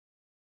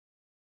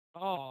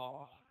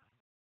Oh.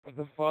 What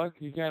the fuck?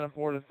 You can't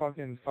afford a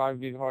fucking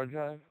 5 gig hard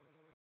drive?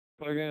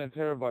 Plug in a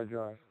terabyte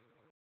drive.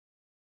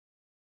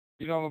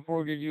 You don't have a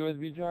 4 gig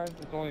USB drive?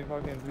 It's only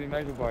fucking 3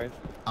 megabytes.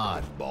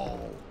 Oddball.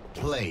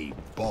 Play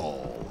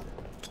ball.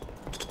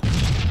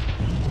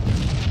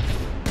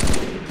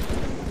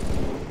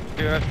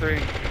 That's 3.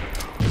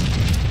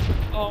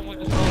 Oh my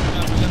god, we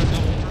gotta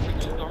double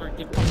perfect start.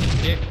 Get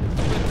fucking dick.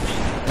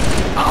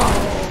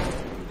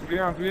 Three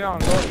down.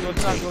 Go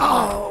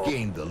top.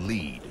 Gain the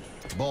lead.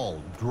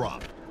 Ball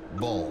drop.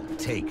 Ball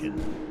taken.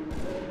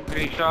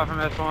 Getting shot from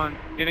S1.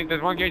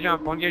 There's 1 gauge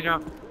jump. Ball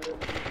drop.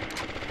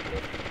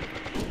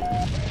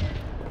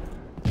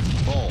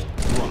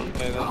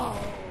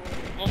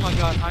 Oh my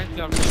god, Heinz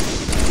got rid.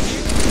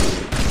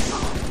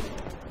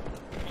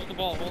 Hold the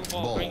ball.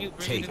 Bring it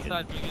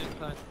inside.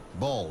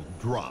 Ball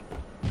drop.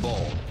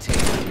 Ball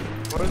taken.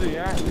 What are they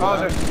at? Oh,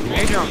 there's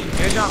gauge jump.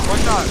 One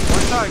shot,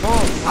 goal.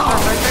 One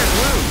shot right there.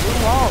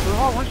 Blue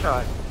hall, 1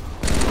 shot.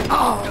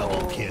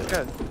 Double kill.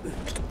 Good.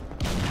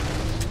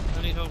 I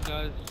need help,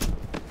 guys.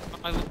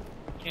 I look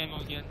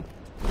camo again.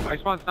 I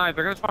spawn snipe.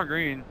 They're gonna spawn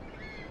green.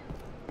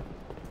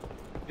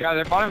 Yeah,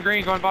 they're bottom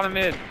green, going bottom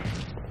mid.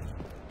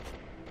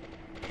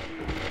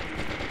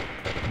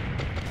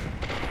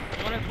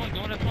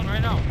 Going at one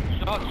right now.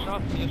 Shots.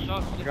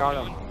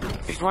 Got him.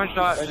 He's 1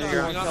 shot. One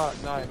shot.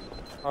 Nice.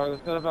 Alright,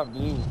 let's set up at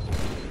blue.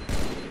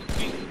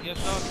 Yes,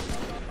 shots.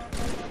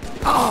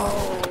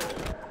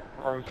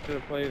 Or we should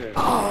have played it.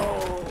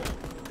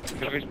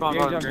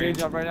 Gauge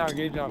jump Right now,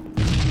 gauge jump.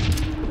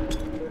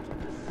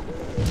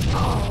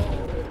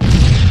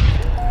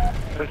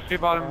 There's 2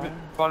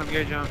 bottom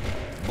gauge jump.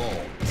 Ball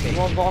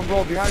taken. Bomb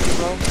goal behind you,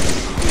 bro.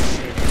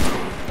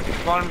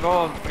 Bottom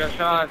gold. Got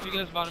shot. 2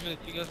 guys bottom mid.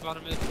 They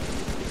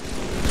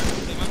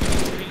might be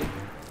green.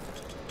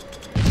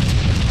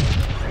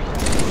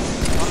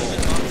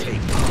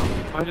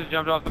 I just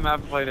jumped off the map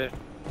and played it.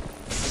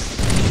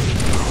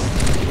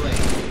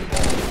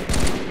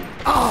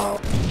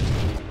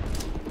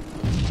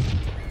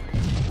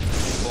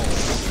 Ball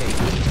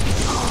taken.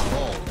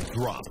 Ball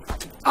drop.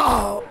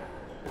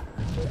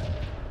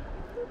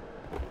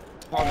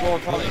 Top goal,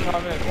 top in.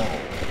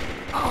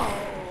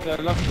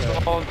 Left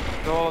there.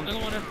 Gold. Another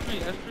one,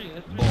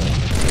 S3. Ball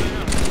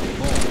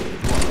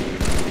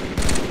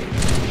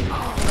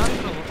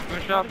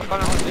Good shot.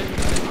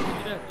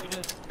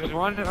 There's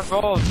 1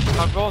 gold.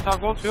 Top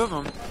gold, 2 of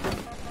them.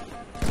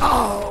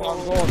 Top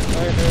goal.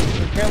 Hey,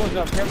 camel's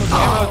up. Camo's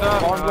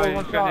up. Bomb goal,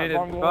 1 shot.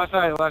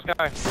 Last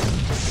guy.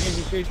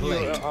 Easy, chase you.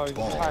 Hide. I'm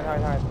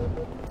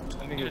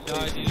gonna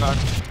die, dude.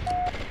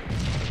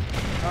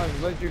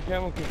 Nice, let your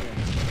camel kick in.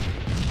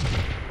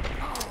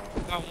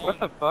 Got 1. What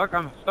the fuck?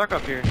 I'm stuck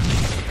up here.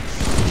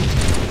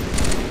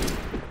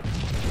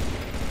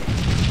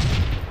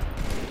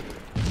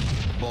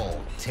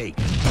 Ball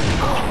taken.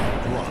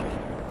 Ball drop.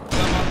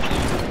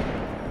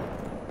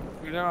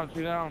 Two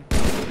down.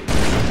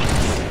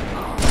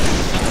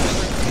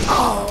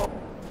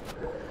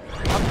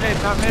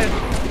 Top mid.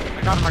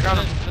 I got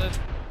him.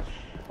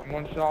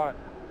 1 shot.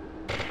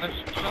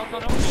 Shots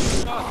on over. Oh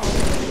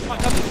my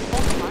god, this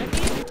ball behind me?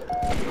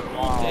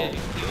 Wow. Dude,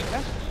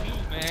 that's 2,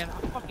 man. I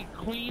fucking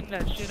cleaned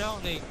that shit out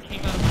and they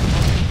came out of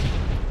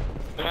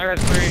my I got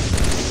 3.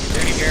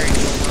 Gary.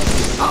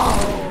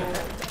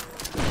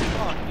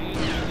 fuck, dude.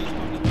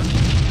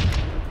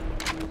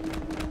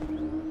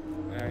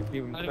 Yeah,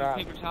 keep him Not even trapped.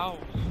 paper towels.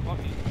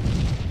 Fucking.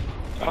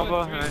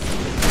 Elbow.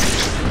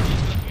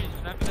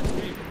 Snapping at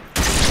 3.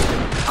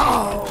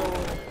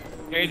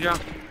 Gauge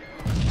jump.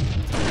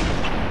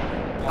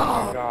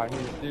 Oh my god,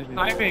 he's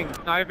Sniping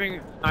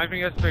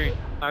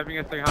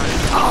S3 high.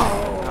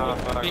 Oh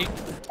fuck. Big, I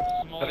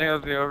small. think that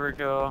was the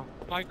overkill.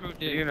 Micro Did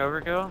dig. you an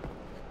overkill?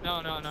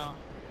 No.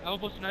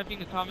 Elbow sniping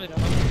the top mid. Top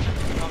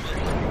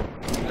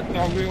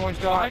green, 1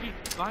 shot. You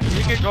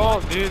get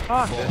gold, dude.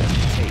 Fuck. Ball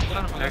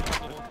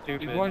taken.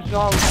 Stupid. 1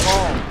 shot with the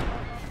ball.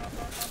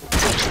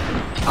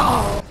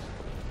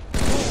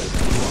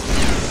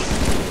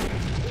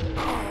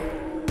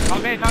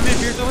 Top mid,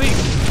 here's the lead.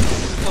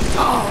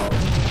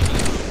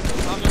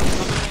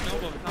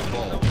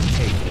 Ball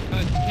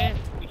taken.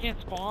 We can't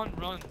spawn,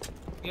 run.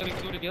 We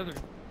gotta go together.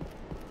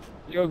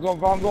 Yo,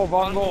 bomb goal.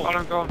 Bottom goal.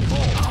 Ball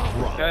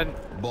drop. Good.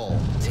 Ball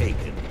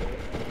taken.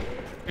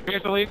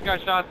 Here's the lead,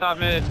 got shot top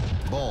mid.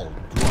 Ball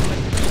drop.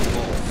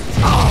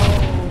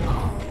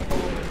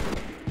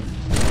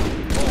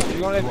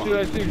 You want that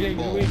 2, James?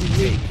 Ball He's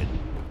taken.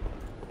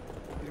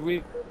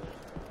 weak.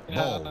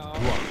 Ball drop.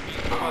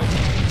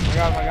 I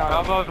got him.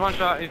 Elbow's 1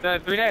 shot. He's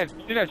dead. 3 dead.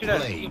 2 dead.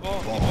 Play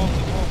ball.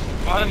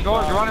 Bottom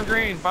gold.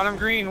 Bottom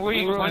green.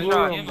 Weak. 1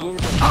 shot. Game's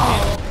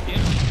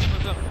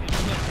up.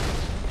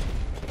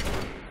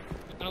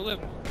 He's gonna live.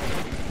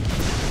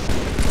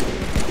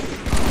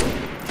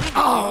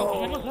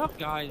 Game's up,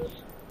 guys.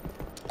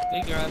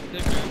 They grabbed.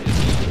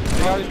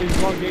 He's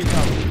 1 gauge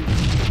up.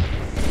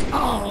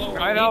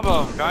 Guide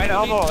elbow.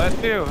 That's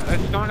 2.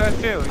 That's going to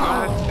S2.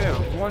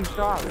 1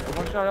 shot.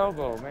 1 shot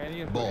elbow, man. He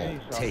can put Ball any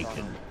shot taken. on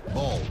him.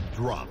 Ball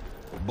drop.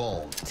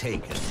 Ball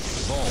taken.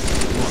 Ball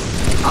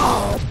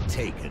drop.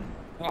 Taken.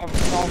 Top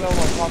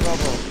elbow, top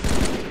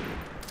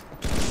elbow.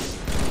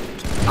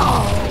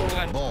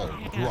 Ball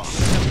drop.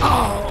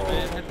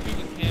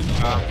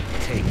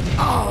 Take. Take. They're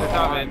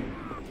top mid.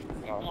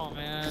 Come on,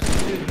 man.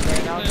 Dude,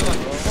 ran out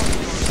there,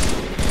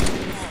 bro.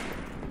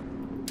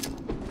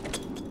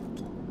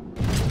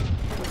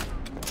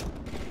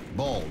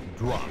 Ball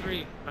drop.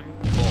 Three. Ball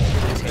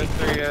That's take.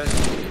 three guys.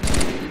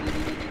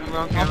 I'm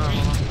wrong camera.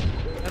 Hold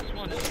on. That's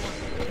one.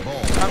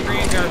 Ball Top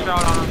green, got a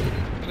shot on him.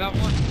 I got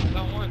one.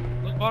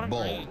 Look bottom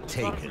Ball green. Look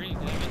taken. bottom green,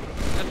 damn it.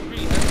 That's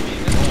three. That's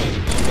three.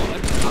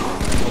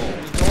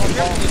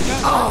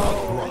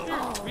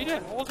 Read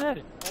it. All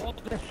dead. All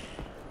dead.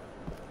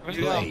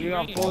 You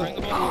got full.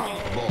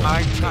 Ball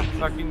I got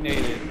fucking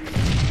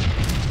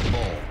naded.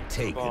 Ball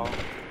taken. Ball.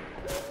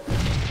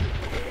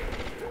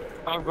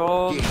 Top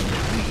goal. Game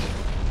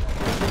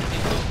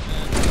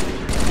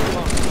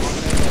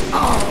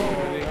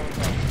lead.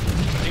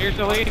 Here's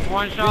the lead.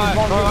 One shot.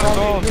 Ball,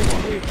 Goal.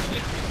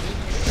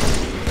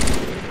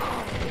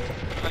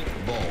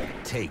 Ball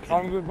taken.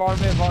 Bottom good, bottom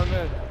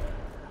mid.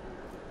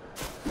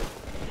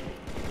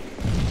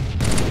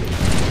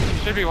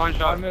 Should be one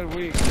shot. Bottom mid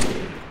weak.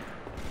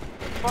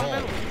 Bottom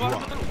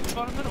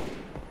middle.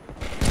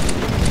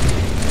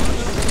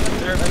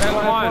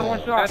 That's one. One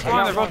shot. That's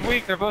one. They're both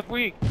weak. They're both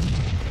weak.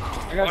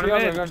 I got Bottom the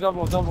other, mid. I got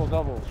double. I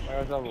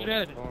got double. You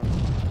dead.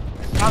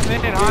 Top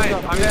mid.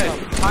 Hines. I'm dead.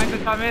 Hines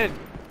is top mid.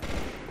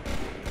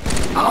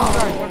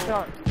 One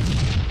shot.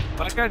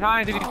 That guy's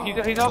Hines.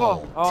 He's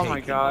double. Oh my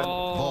god.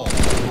 Ball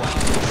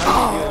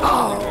Oh.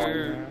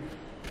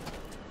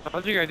 drop.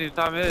 What you guys do?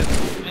 Top mid.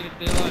 Man,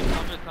 stay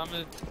alive. Top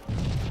mid.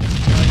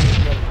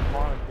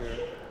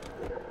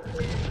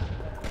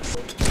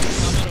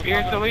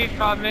 Here's the lead.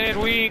 Top mid.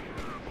 Weak.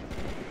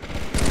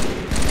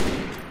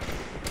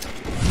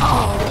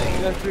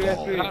 That's three.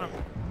 Got him.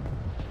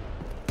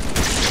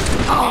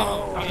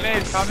 Top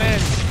mid. Top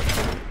mid.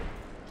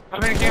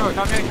 Top mid camo.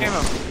 Top mid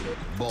camo.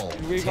 Ball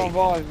Weak taken. on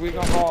ball. He's weak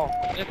on ball.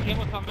 Yes, came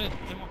on top mid.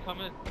 He's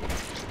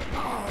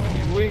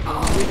weak on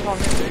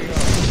mid. There you go.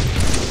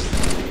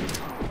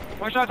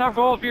 One shot top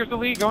goal. Pierce the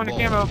lead. Going to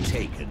Ball camo.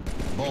 taken.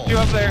 Ball Two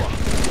up there. drop.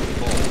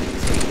 Ball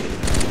taken.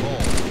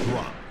 Ball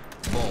drop.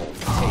 Ball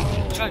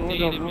taken. I got Room naded,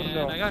 down, room man.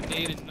 down. I got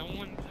naded. No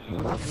one.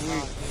 That's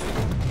weak.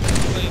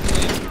 Play.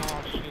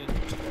 Oh, shit.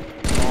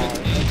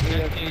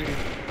 That's three.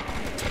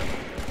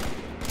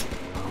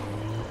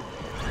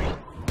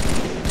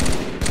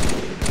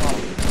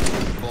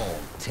 Ball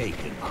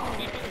taken.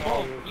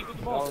 Keep the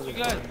ball. You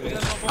guys. We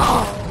got no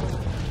ball.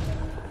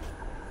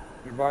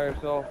 You're by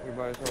yourself,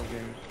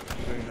 James.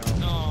 So you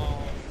know.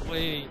 No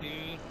way, dude.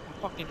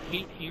 I fucking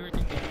hate hearing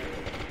that.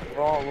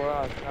 We're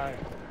out of time.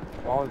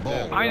 Ball is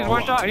dead. Hines,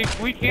 one shot. He's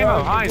weak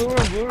camo. Hines. Blue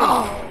room.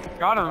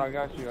 Got I him.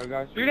 got you.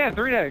 Three dead.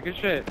 Good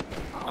shit.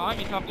 Oh, I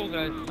mean top goal,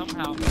 guys.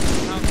 Somehow.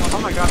 Oh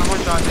my god, I'm one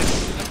shot.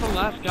 That's the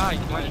last guy.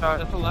 One shot.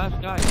 That's the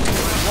last guy.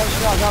 One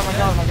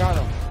shot. I got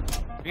him.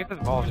 Get this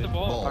ball, Where's the dude.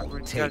 ball? Ball You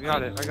guys taken.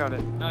 got it. I got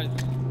it. Nice.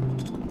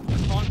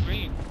 That's on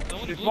green. No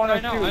one's Just blue one right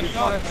at now. two, I just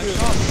shot. one at two.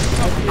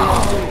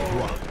 Ball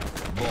drop.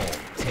 Ball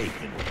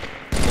taken.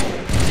 Ball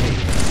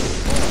taken.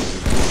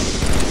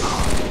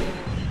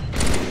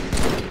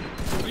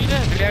 Three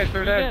dead.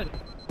 Three dead.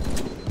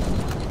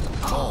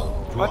 Ball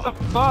What the drop.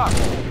 fuck? Ball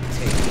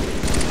taken.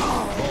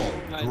 Ball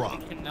Guys, drop.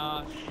 we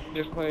cannot.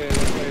 Just play it.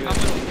 Top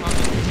middle. We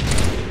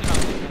cannot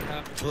let that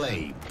happen.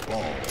 Play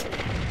ball.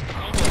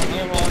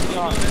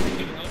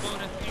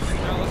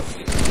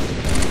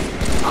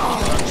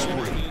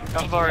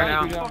 Double right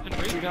now.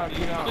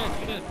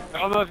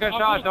 Elbows got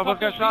shots. Elbows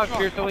got shots.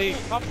 Pierce the lead.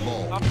 Ball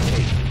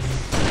taken.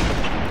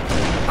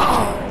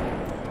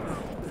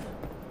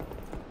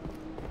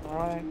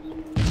 Alright.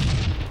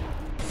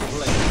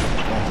 Play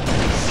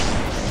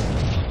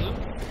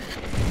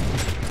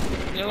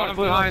ball. Bottom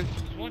blue, Hines.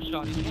 He's one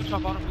shot. He's one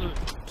shot bottom blue.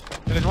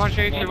 There's one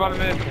shade to bottom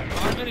mid.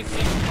 Bottom mid is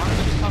safe. Bottom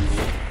mid is top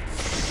goal.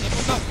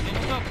 Stay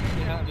up.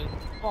 They have it.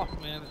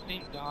 Fuck, man. The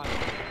same guy.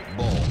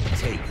 Ball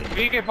taken.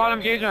 BK, bottom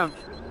gauge him.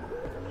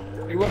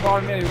 He went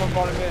bottom mid.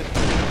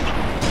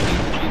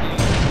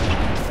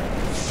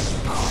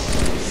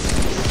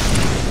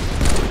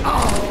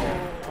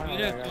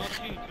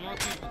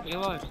 Stay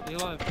alive.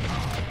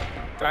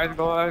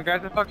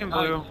 Guys are fucking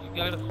blue. You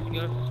gotta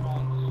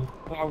spawn.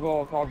 Top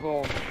goal.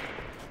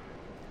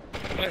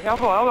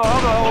 Elbow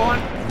one.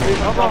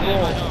 Top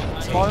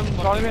goal.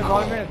 Bottom mid.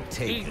 Ball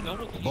taken.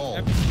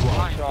 Ball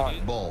drop.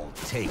 Ball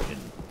taken.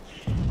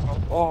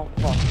 Oh,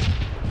 fuck.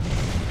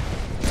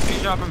 He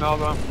shot from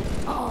elbow.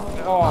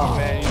 Oh,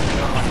 man.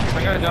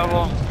 I got a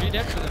double. 3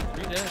 dead for them.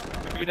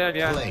 3 dead.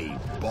 Yeah. Play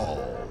ball.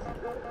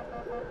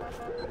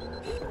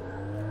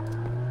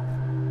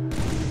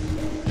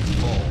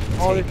 Ball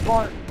Oh, they taken.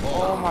 spawn.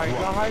 Ball Oh, my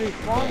drop. God. How did he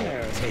spawn Ball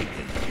there?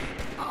 taken.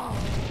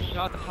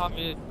 Shot the top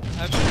mid.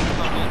 Actually,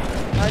 top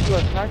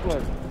mid.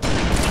 Necklace.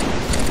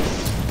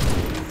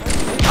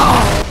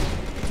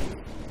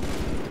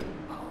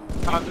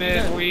 Top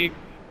mid, weak.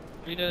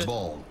 3 dead.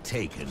 Ball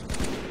taken.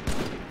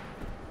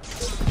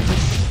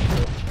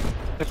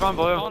 It's on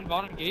blue.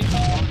 Bottom gauge.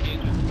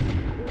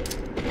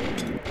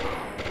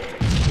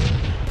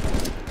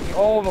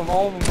 All of them,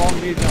 bomb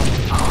beat them.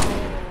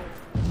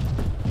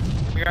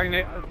 We got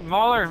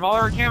Mauler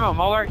camo,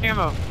 Mauler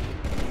camo.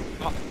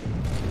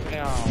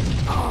 Damn.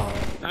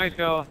 Nice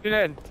kill. Two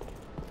dead.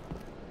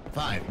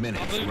 5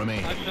 minutes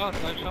remain. Life shots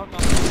on Go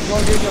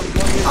get them,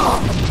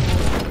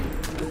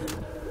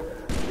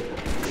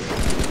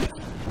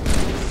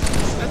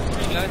 That's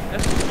three, guys.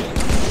 That's three.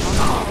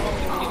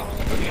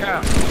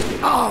 Yeah.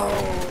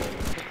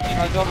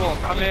 Got double.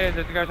 Top mid,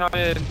 this guy's top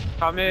mid.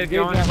 Top mid, Get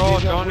going to them,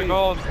 gold, get them, going to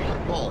gold.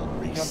 Ball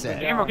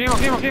reset. Camo.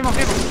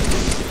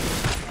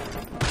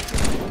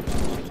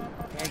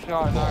 Nice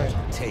shot, nice.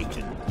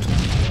 Taken.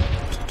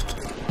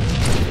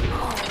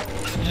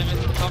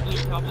 Top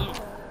blue.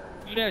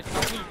 You there,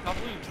 top blue.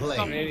 Play.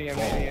 I'm an idiot.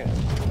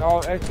 No,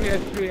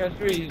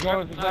 S3, he's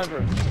going to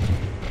Denver.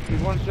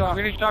 He's one shot. I'm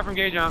getting shot from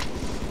gauge jump.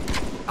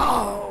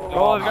 Oh,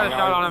 Gold's got a my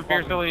shot God, on him he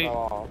fucking fiercely. fell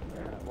off,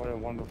 man. What a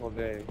wonderful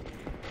day.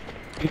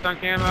 He's on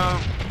camo.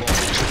 Ball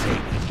taken.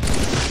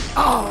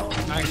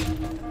 Nice.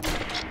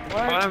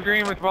 What? Bottom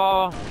green with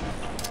ball.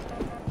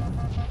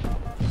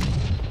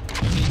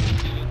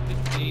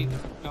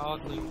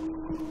 Godly.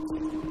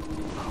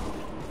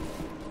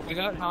 We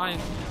got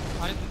Hines.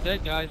 Hines is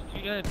dead, guys.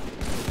 Two dead.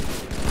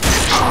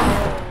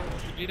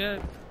 Two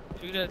dead.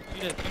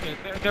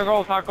 They're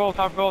gold, top gold.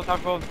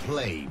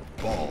 Play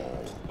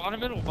ball. Bottom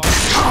middle.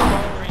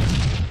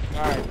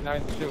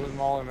 Nice shit with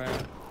Mauler, man.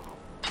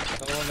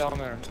 Another one down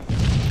there.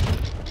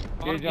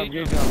 Gauge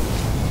jump.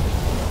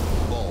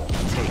 Ball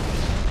taken.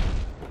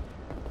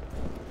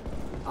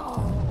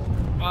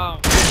 Wow.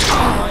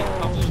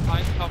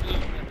 Hines, top blue.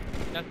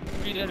 That's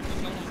three dead if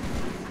he's going.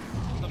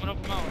 Someone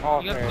up him out.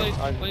 Okay, You got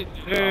plays.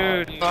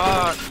 Dude,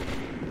 fuck.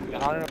 I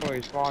don't know where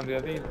he spawned, dude. I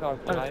think he saw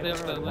Gotta stay up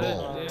that ledge,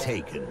 Ball yeah.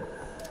 taken.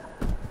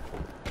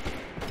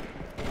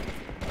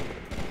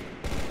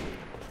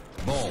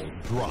 Ball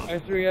drop.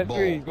 S3, Ball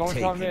going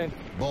top taken. mid.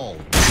 Ball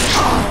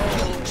drop.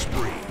 Killing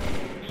spree.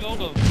 You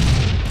elbow.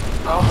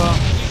 Elbow.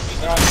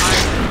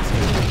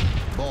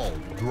 Ball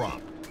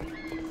drop.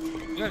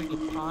 You gotta get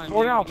time.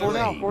 Four down. Play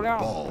Ball.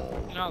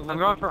 You're not I'm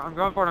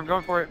going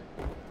for it.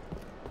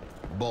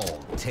 Ball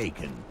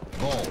taken.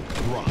 Ball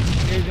drop.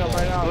 Gauge jump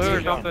right now. Blue or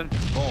Gauge jump. something.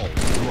 Ball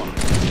drop.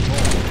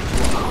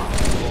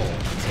 Ball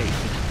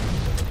taken.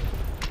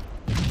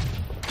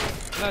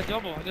 I got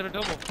a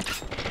double.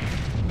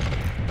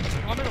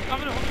 Come in. I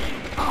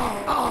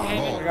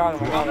got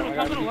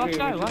him. Left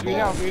side. Three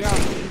down.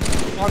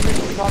 Top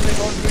mid,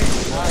 going green.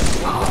 Nice.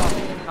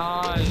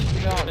 Nice.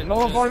 No,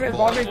 bottom mid,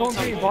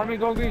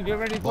 going green. Get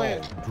ready to play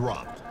Ball it.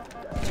 dropped.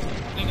 I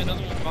think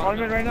another one. Bottom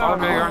mid right now.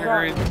 Bottom mid, on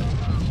green.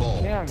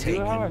 Ball Damn, dude,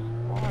 how much?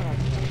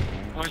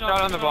 taken. One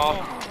shot on the ball.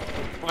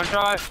 One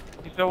shot.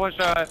 He's still one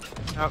shot.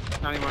 Nope,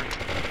 not anymore.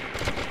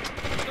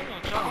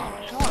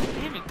 Shot.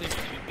 Damn it, there's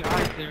two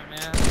guys there,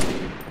 man.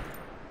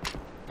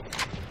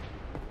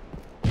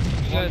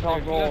 You guys Top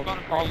there. goal. You guys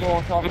bottom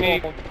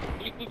green. Top goal.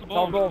 Look the Top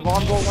ball. goal.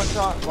 Von goal, one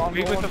shot.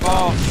 Weak with the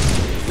ball.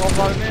 Go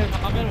bottom mid.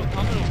 I'm middle.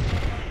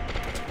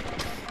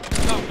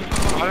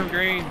 Bottom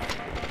green.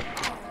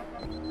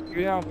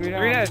 Three down. Three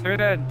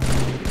dead.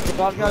 The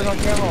bottom guy's on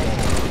camo.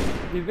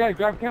 He's dead.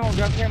 Grab camo.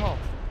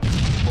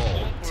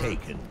 Ball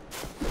taken.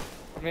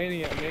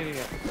 Mania.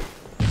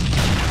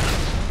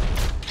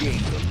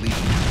 Gain the lead.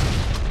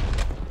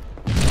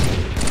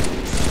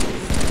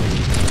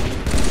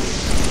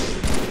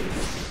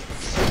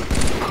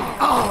 We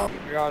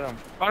got him.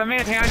 Bottom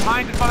mid,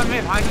 Hines is bottom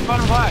mid. Hines is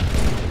bottom black.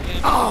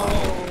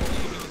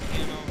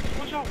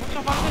 Watch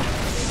out, bottom mid.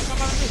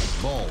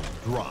 Ball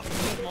dropped. He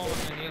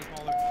has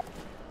Mauler.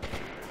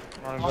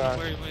 Running I'll back.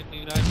 where he went,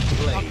 dude.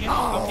 Play.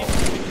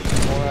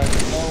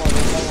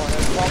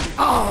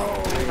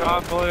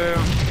 Top blue.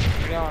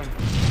 Three down.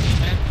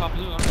 Man, top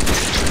blue.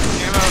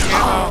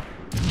 Camo.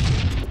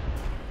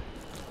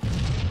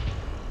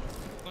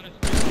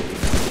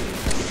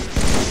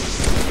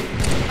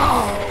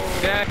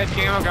 Dead,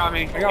 camo got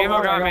me. I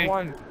got me.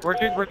 one. We're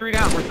three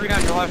down. Your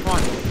last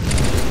one.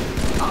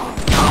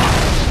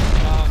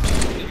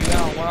 Three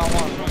down. One on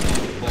one.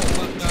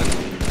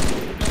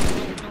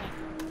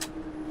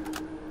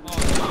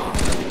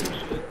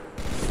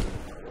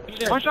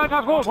 One shot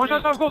top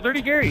gold.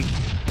 Dirty Gary.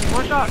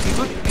 One shot. He's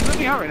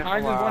looking out right now.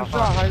 Hines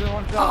is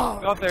one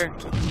shot. Out there.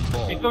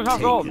 Ball He's still top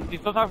taken. gold. He's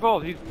still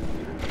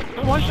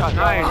one shot.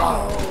 Nice.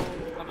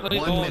 1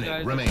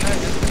 minute remains.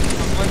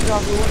 One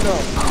shot through the window.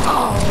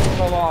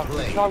 Fell off.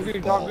 Play Top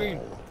green. ball.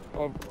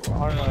 Oh, I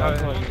don't know.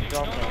 That's what he's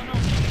jumping.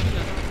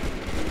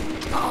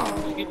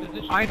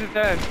 Hines is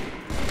dead.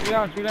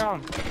 Three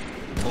down.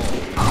 Ball.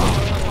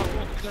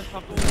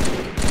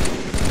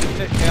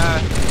 Yeah.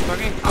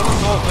 Fucking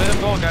gold. Let him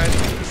go, guys.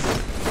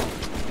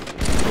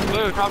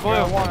 Blue, top blue. I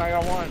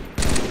got one.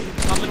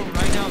 Top middle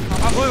right now.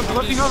 Top blue.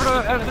 Lifting over to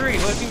S3.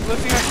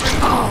 Lifting S3.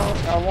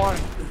 Got one.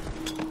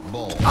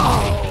 Ball.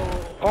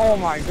 Oh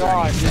my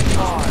god, you're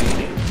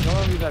fine.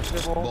 Don't do that,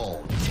 triple.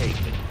 Ball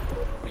taken.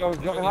 Yo,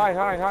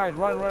 hide.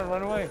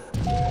 Run away.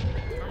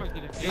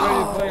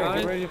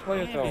 Get ready to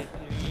play yourself.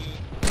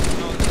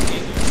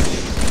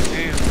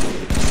 Damn.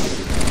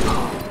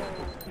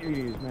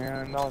 Jeez,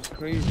 man, that was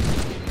crazy.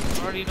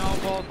 Already know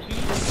ball 2.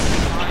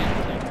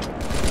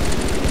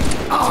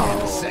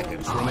 10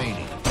 seconds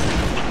remaining.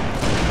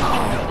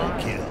 Double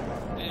kill.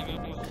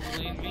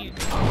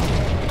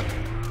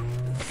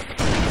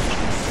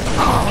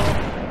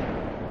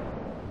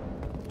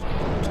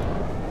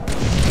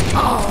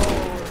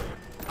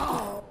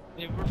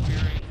 They were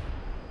fearing.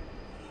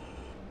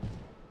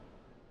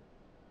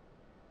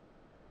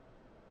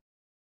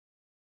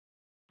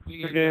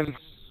 Good game.